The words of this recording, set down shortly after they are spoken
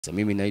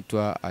Mimi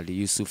naitwa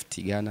Ali Yusuf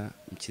Tigana,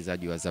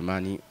 mchezaji wa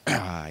zamani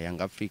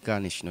Yanga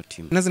National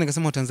Team. Naweza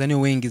nikasema Watanzania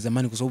wengi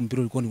zamani, kwa sababu mpira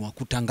ulikuwa ni wa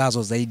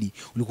kutangazwa zaidi,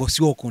 ulikuwa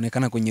sio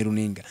kuonekana kwenye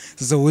runinga.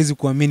 Sasa huwezi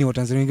kuamini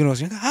Watanzania wengine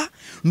wanashangaa,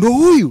 ndo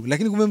huyu,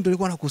 lakini kumbe mtu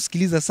alikuwa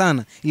anakusikiliza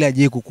sana ili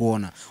aje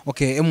kukuona.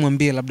 Okay, hebu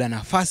mwambie labda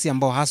nafasi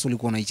ambayo hasa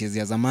ulikuwa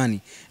unaichezea zamani,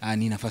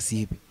 ni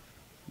nafasi ipi?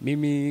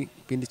 Mimi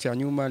kipindi cha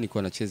nyuma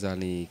nilikuwa nacheza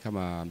ni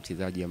kama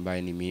mchezaji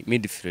ambaye ni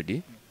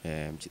midfield,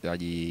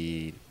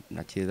 mchezaji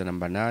nacheza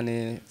namba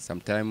 8,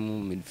 sometime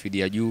midfield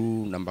ya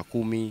juu namba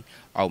 10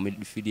 au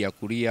midfield ya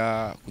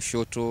kulia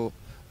kushoto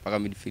mpaka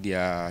midfield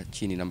ya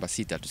chini namba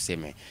 6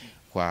 tuseme,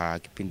 kwa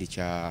kipindi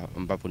cha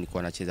ambapo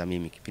nilikuwa nacheza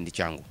mimi kipindi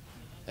changu.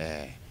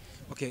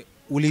 Okay,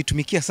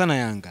 ulitumikia sana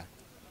Yanga.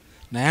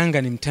 Na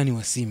Yanga ni mtani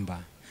wa Simba.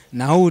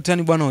 Na huu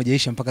utani bwana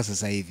hujaisha mpaka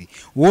sasa hivi.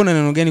 Unaona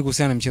neno gani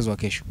kuhusiana na mchezo wa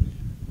kesho?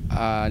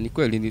 Ni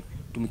kweli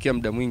nilitumikia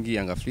muda mwingi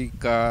Yanga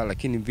Afrika,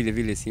 lakini vile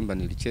vile Simba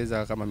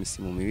nilicheza kama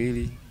misimu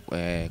miwili.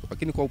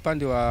 Lakini kwa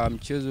upande wa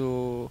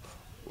mchezo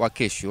wa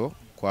kesho,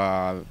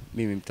 kwa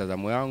mimi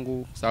mtazamo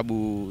wangu, kwa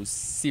sababu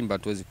Simba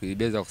tuwezi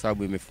kuibeza kwa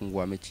sababu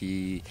imefungua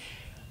mechi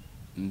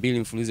 2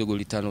 mfululizo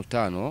goli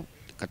 5-5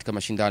 katika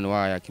mashindano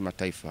haya ya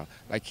kimataifa.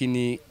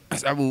 Lakini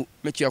sababu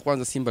mechi ya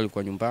kwanza Simba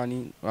ilikuwa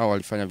nyumbani, wao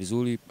walifanya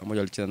vizuri, pamoja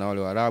walicheza na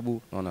wale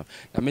Waarabu, unaona.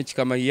 Na mechi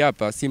kama hii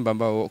hapa Simba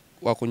ambao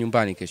wako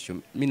nyumbani kesho,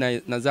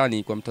 mimi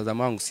nadhani kwa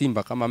mtazamo wangu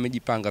Simba kama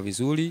amejipanga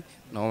vizuri,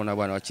 naona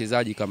bwana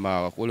wachezaji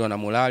kama wale wana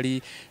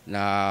morali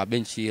na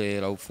benchi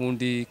la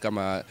ufundi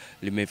kama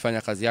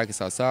limefanya kazi yake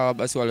sawa sawa,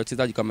 basi wale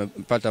wachezaji kama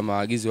mpata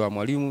maagizo ya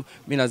mwalimu,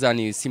 mimi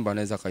nadhani Simba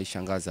anaweza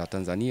kaishangaza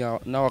Tanzania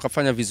na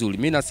wakafanya vizuri.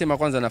 Mimi nasema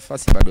kwanza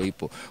nafasi bado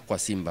ipo kwa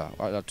Simba,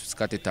 wala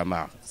tusikate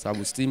tamaa,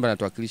 sababu Simba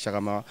inatuwakilisha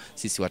kama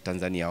sisi wa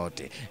Tanzania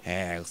wote.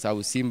 Kwa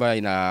sababu Simba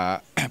ina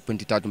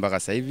pointi 3 mpaka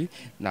sasa hivi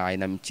na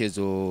ina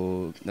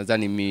mchezo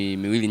nadhani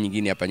miwili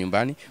nyingine hapa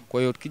nyumbani.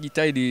 Kwa hiyo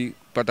tukijitahidi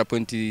kupata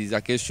pointi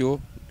za kesho,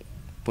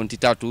 pointi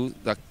 3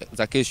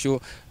 za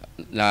kesho,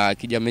 na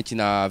kija mechi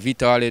na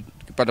Vita wale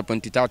tukipata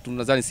pointi 3,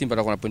 nadhani Simba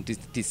atakuwa na pointi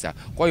 9.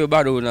 Kwa hiyo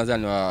bado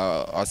nadhani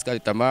wasikate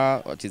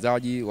tamaa,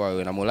 wachezaji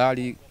wawe na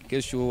morali,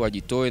 kesho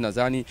wajitoe.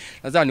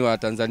 Nadhani wa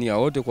Tanzania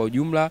wote kwa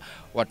ujumla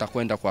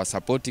watakwenda kwa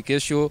support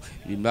kesho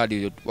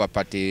ili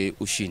wapate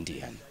ushindi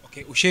yani.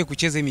 Okay, ushaye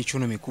kucheza hii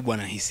michuano mikubwa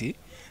na hisi,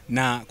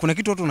 na kuna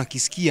kitu watu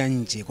wanakisikia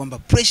nje kwamba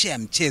pressure ya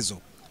mchezo,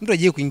 mtu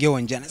aje kuingia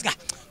uwanjani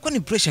kwani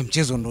pressure ya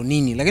mchezo ndo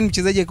nini? Lakini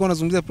mchezaji akiwa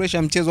anazungumzia pressure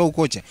ya mchezo au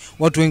kocha,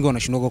 watu wengi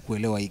wanashindwa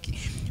kuelewa hiki.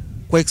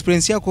 Kwa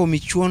experience yako,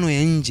 michuano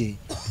ya nje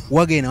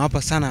waga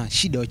inawapa sana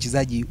shida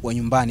wachezaji wa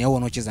nyumbani au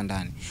wanaocheza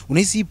ndani.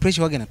 Unahisi hii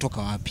pressure waga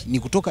inatoka wapi? Ni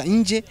kutoka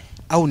nje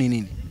au ni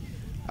nini?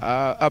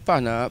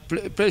 Hapana,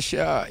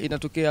 pressure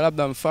inatokea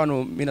labda,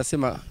 mfano mimi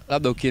nasema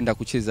labda ukienda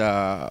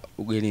kucheza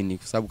ugenini,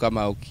 kwa sababu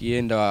kama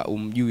ukienda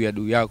umjui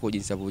adui yako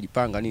jinsi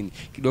anavyojipanga nini,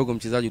 kidogo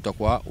mchezaji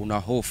utakuwa una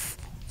hofu,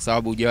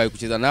 sababu hujawahi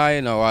kucheza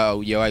naye na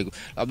hujawahi,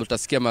 labda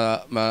utasikia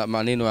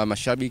maneno ya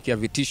mashabiki ya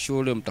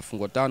vitisho, leo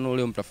mtafungwa 5,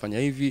 leo mtafanya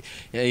hivi,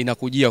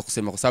 inakujia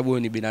kusema, kwa sababu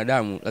wewe ni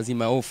binadamu,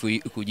 lazima hofu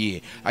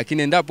ikujie.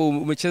 Lakini endapo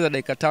umecheza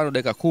dakika 5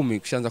 dakika 10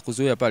 ukishaanza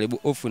kuzoea pale,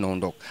 hofu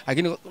inaondoka.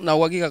 Lakini na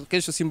uhakika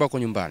kesho Simba wako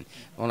nyumbani,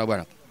 unaona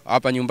bwana,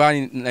 hapa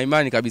nyumbani na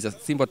imani kabisa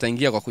Simba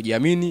ataingia kwa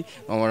kujiamini,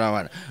 unaona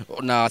bwana,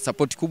 na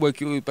support kubwa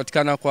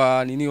ikipatikana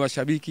kwa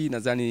washabiki,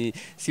 nadhani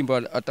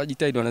Simba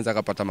atajitahidi, wanaweza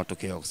kupata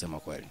matokeo kusema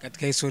kweli.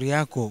 Katika historia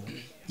yako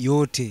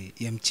yote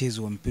ya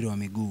mchezo wa mpira wa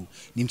miguu,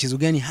 ni mchezo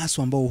gani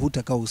hasa ambao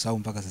hutakao usahau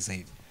mpaka sasa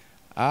hivi?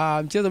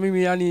 Mchezo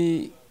mimi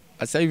yani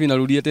sasa hivi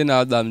narudia tena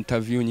labda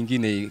interview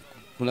nyingine.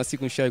 Kuna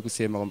siku nishawahi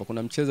kusema kwamba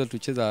kuna mchezo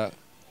tulicheza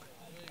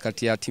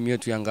kati ya timu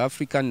yetu Yanga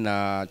African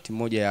na timu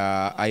moja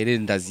ya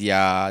Islanders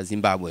ya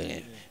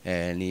Zimbabwe.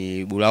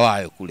 Ni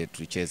Bulawayo kule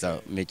tulicheza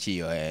mechi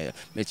hiyo.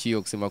 Mechi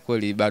hiyo kusema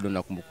kweli bado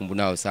na kumbukumbu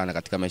nao sana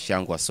katika maisha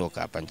yangu ya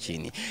soka hapa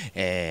nchini.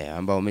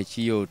 Ambao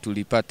mechi hiyo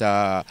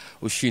tulipata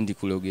ushindi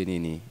kule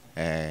ugenini.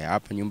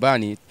 Hapa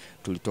nyumbani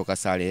tulitoka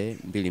sare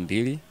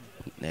 2-2,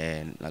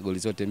 na goli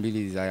zote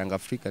 2 za Yanga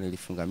Afrika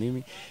nilifunga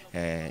mimi.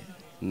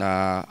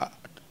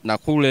 Na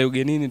kule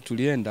ugenini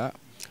tulienda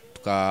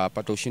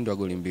tukapata ushindi wa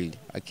goli 2.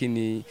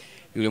 Lakini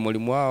yule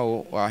mwalimu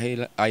wao wa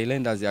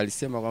Islanders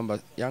alisema kwamba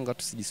Yanga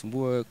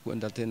tusijisumbue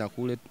kwenda tena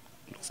kule,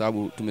 kwa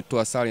sababu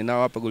tumetoa sare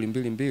nao hapa goli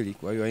 2-2,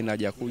 kwa hiyo haina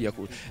haja kuja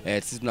kule,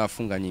 sisi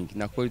tunafunga nyingi.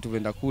 Na kweli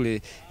tuenda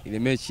kule, ile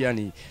mechi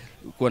yani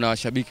kuwa na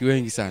washabiki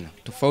wengi sana,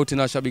 tofauti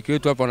na washabiki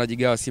wetu hapa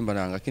wanajigawa Simba na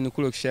Yanga, lakini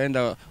kule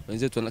ukishaenda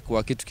wenzetu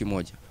wanakuwa kitu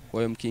kimoja. Kwa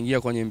hiyo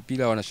mkiingia kwenye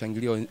mpira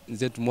wanashangilia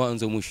wenzetu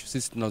mwanzo mwisho,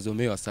 sisi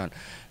tunazomewa sana,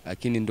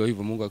 lakini ndio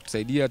hivyo, Mungu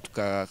akutusaidia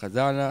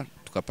tukakazana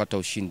tukapata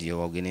ushindi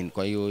wa ugenini.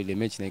 Kwa hiyo ile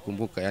mechi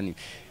naikumbuka, yani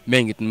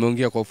mengi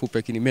tumeongea kwa ufupi,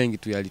 lakini mengi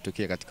tu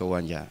yalitokea katika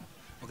uwanja.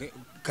 Okay,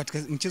 katika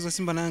mchezo wa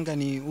Simba na Yanga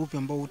ni upi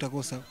ambao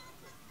utakosa?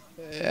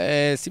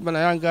 Simba na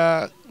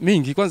Yanga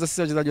mingi. Kwanza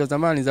sisi wachezaji wa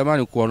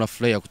zamani kwa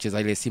unafurahia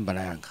kucheza ile Simba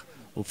na Yanga.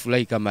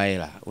 ufurahi kama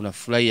hela.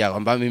 Unafurahia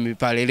kwamba mimi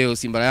pale leo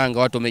Simba na Yanga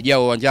watu wamejaa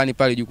uwanjani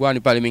pale jukwani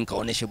pale, mimi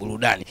nikaoneshe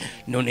burudani.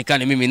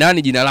 Nionekane mimi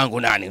nani, jina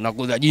langu nani.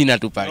 Unakuza jina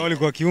tu pale.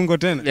 Ulikuwa kiungo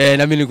tena?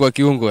 Na mimi nilikuwa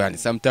kiungo yani.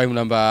 Sometime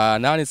namba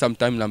 8,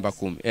 sometime namba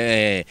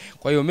 10.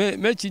 Kwa hiyo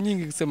mechi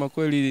nyingi kusema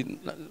kweli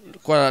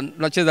kwa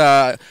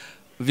nacheza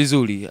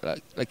vizuri,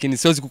 lakini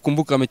siwezi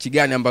kukumbuka mechi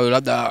gani ambayo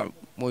labda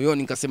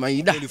moyoni nikasema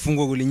hii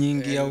ilifungwa goli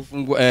nyingi au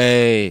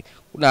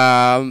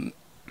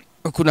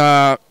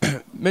kuna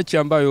mechi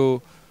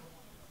ambayo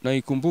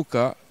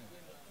naikumbuka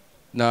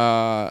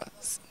na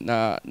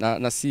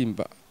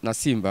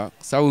Simba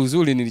sababu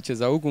uzuri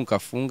nilicheza huku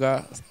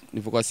nikafunga,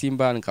 nilipokuwa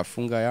Simba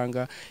nikafunga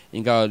Yanga,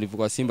 ingawa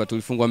nilipokuwa Simba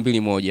tulifungwa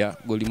 2-1,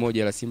 goli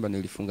moja la Simba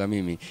nilifunga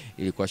mimi,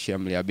 ilikuwa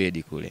Shamli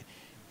Abedi kule.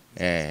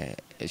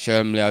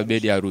 Shamli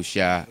Abedi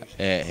Arusha.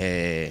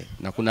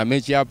 Na kuna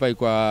mechi hapa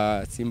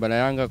ilikuwa Simba na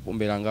Yanga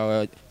kombe la ngao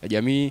ya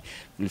jamii,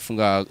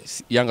 nilifunga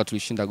Yanga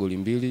tulishinda goli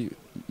 2,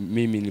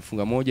 mimi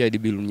nilifunga moja,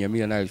 Edibilu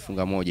Nyamira naye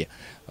alifunga moja.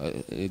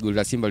 Goli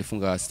la Simba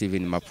alifunga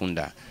Steven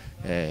Mapunda.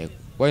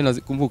 Kwa hiyo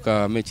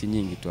nakumbuka mechi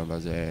nyingi tu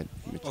ambazo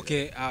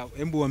Okay,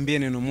 hebu waambie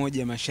neno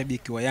moja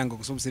mashabiki wa Yanga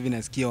kwa sababu sasa hivi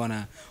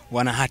nasikia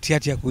wana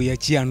hati ya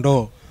kuiachia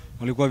ndoo.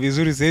 Walikuwa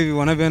vizuri sasa hivi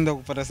wanavyoenda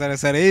kupata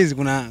sare hizi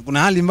kuna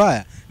hali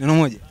mbaya. Neno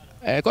moja.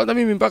 Kwanza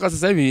mimi mpaka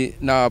sasa hivi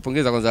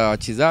nawapongeza kwanza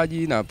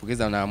wachezaji,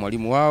 nawapongeza na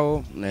mwalimu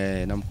wao,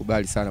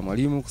 namkubali sana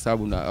mwalimu kwa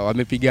sababu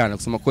wamepigana.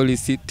 Kusema kweli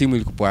timu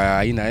ilikuwa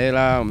haina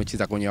hela,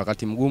 wamecheza kwenye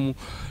wakati mgumu.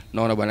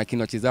 Naona bwana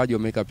kina wachezaji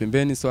wameweka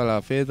pembeni swala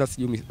la fedha,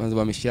 sijui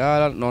mambo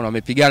mishahara, naona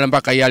wamepigana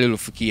mpaka yale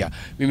iliyofikia.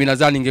 Mimi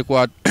nadhani ingekuwa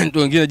watu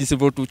wengine jinsi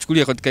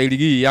tuchukulia katika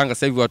ligi hii Yanga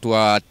sasa hivi watu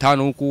wa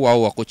 5 huku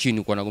au wako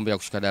chini kwa nagombea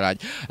kushuka daraja.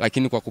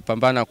 Lakini kwa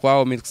kupambana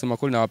kwao mimi kusema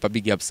kweli nawapa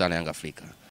big up sana Yanga Afrika.